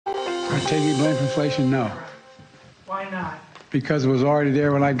Are taking blame for inflation? No. Why not? Because it was already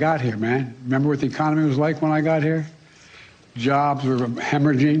there when I got here, man. Remember what the economy was like when I got here? Jobs were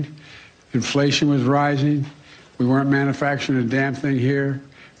hemorrhaging. Inflation was rising. We weren't manufacturing a damn thing here.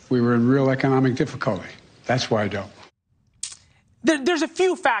 We were in real economic difficulty. That's why I don't. There's a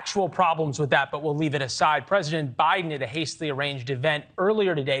few factual problems with that, but we'll leave it aside. President Biden at a hastily arranged event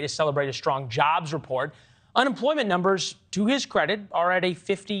earlier today to celebrate a strong jobs report. Unemployment numbers, to his credit, are at a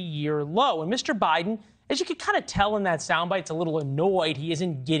 50-year low. And Mr. Biden, as you can kind of tell in that soundbite, it's a little annoyed he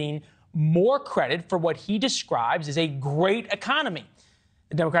isn't getting more credit for what he describes as a great economy.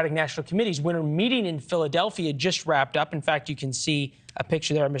 The Democratic National Committee's winter meeting in Philadelphia just wrapped up. In fact, you can see a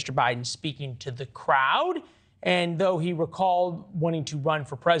picture there of Mr. Biden speaking to the crowd. And though he recalled wanting to run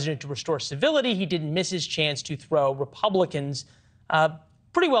for president to restore civility, he didn't miss his chance to throw Republicans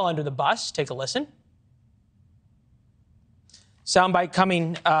pretty well under the bus. Take a listen. Soundbite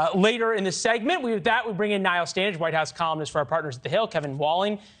coming later in the segment. With that, we bring in Niall Stanage, White House columnist for our partners at The Hill, Kevin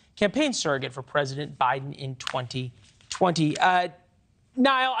Walling, campaign surrogate for President Biden in 2020.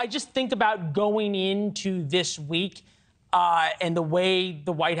 Niall, I just think about going into this week and the way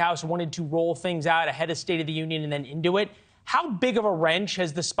the White House wanted to roll things out ahead of State of the Union and then into it. How big of a wrench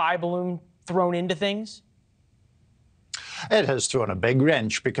has the spy balloon thrown into things? It has thrown a big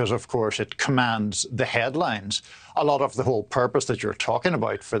wrench because, of course, it commands the headlines. A lot of the whole purpose that you're talking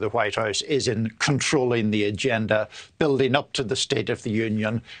about for the White House is in controlling the agenda, building up to the State of the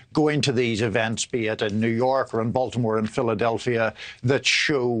Union, going to these events, be it in New York or in Baltimore and Philadelphia, that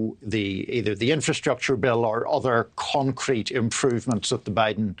show either the infrastructure bill or other concrete improvements that the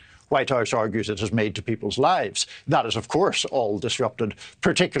Biden White House argues it has made to people's lives. That is, of course, all disrupted,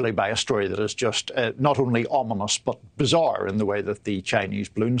 particularly by a story that is just not only ominous, but bizarre in the way that the Chinese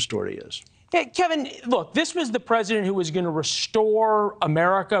balloon story is. Yeah, Kevin, look, this was the president who was going to restore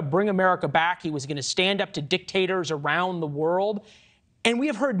America, bring America back. He was going to stand up to dictators around the world. And we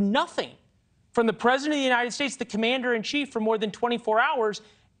have heard nothing from the president of the United States, the commander-in-chief, for more than 24 hours,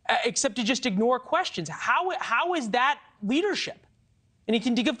 except to just ignore questions. How is that leadership? And he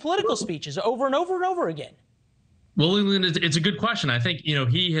can give political speeches over and over and over again. Well, Leland, it's a good question. I think,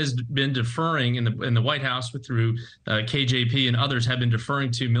 he has been deferring in the White House through KJP and others have been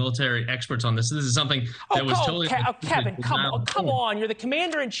deferring to military experts on this. This is something that was totally... Kevin, come on. You're the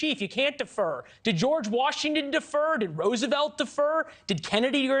commander-in-chief. You can't defer. Did George Washington defer? Did Roosevelt defer? Did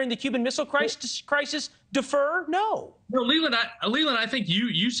Kennedy during the Cuban Missile Crisis defer? No. No, Leland, I think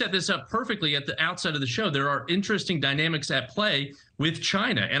you set this up perfectly at the outset of the show. There are interesting dynamics at play with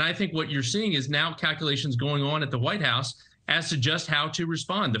China. And I think what you're seeing is now calculations going on at the White House as to just how to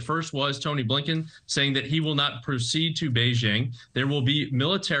respond. The first was Tony Blinken saying that he will not proceed to Beijing. There will be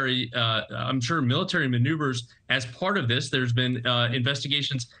military, military maneuvers as part of this. There's been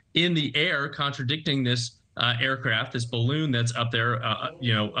investigations in the air contradicting this aircraft, this balloon that's up there,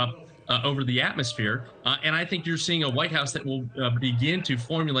 over the atmosphere. And I think you're seeing a White House that will begin to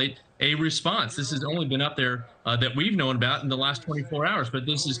formulate a response. This has only been up there that we've known about in the last 24 hours. But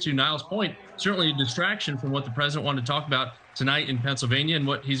this is, to Niall's point, certainly a distraction from what the president wanted to talk about tonight in Pennsylvania and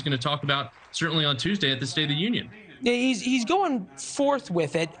what he's going to talk about certainly on Tuesday at the State of the Union. Yeah, he's going forth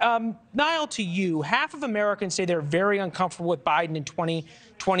with it. Niall, to you, half of Americans say they're very uncomfortable with Biden in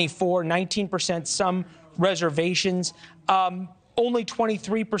 2024, 19%, some reservations. Only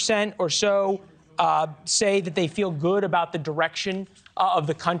 23% or so say that they feel good about the direction of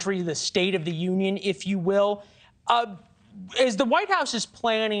the country, the State of the Union, if you will. As the White House is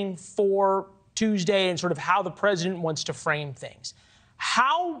planning for Tuesday and sort of how the president wants to frame things,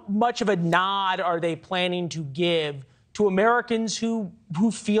 how much of a nod are they planning to give to Americans who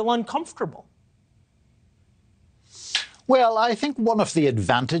feel uncomfortable? Well, I think one of the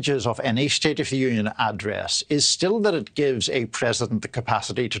advantages of any State of the Union address is still that it gives a president the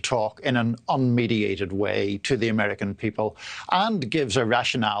capacity to talk in an unmediated way to the American people and gives a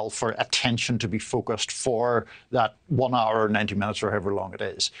rationale for attention to be focused for that 1 hour or 90 minutes or however long it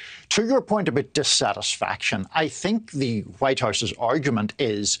is. To your point about dissatisfaction, I think the White House's argument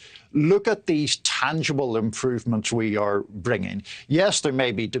is, look at these tangible improvements we are bringing. Yes, there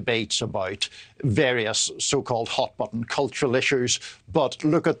may be debates about various so-called hot-button cultural issues, but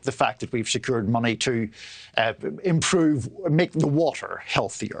look at the fact that we've secured money to make the water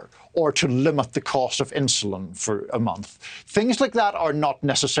healthier, or to limit the cost of insulin for a month. Things like that are not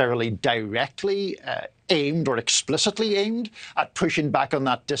necessarily directly aimed or explicitly aimed at pushing back on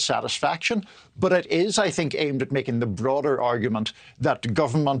that dissatisfaction, but it is, I think, aimed at making the broader argument that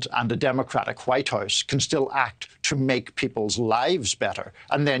government and a democratic White House can still act to make people's lives better,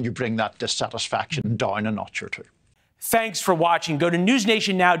 and then you bring that dissatisfaction down a notch or two. Thanks for watching. Go to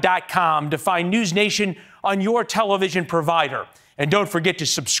newsnationnow.com to find NewsNation on your television provider. And don't forget to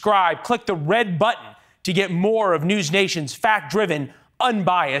subscribe. Click the red button to get more of NewsNation's fact-driven,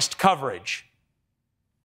 unbiased coverage.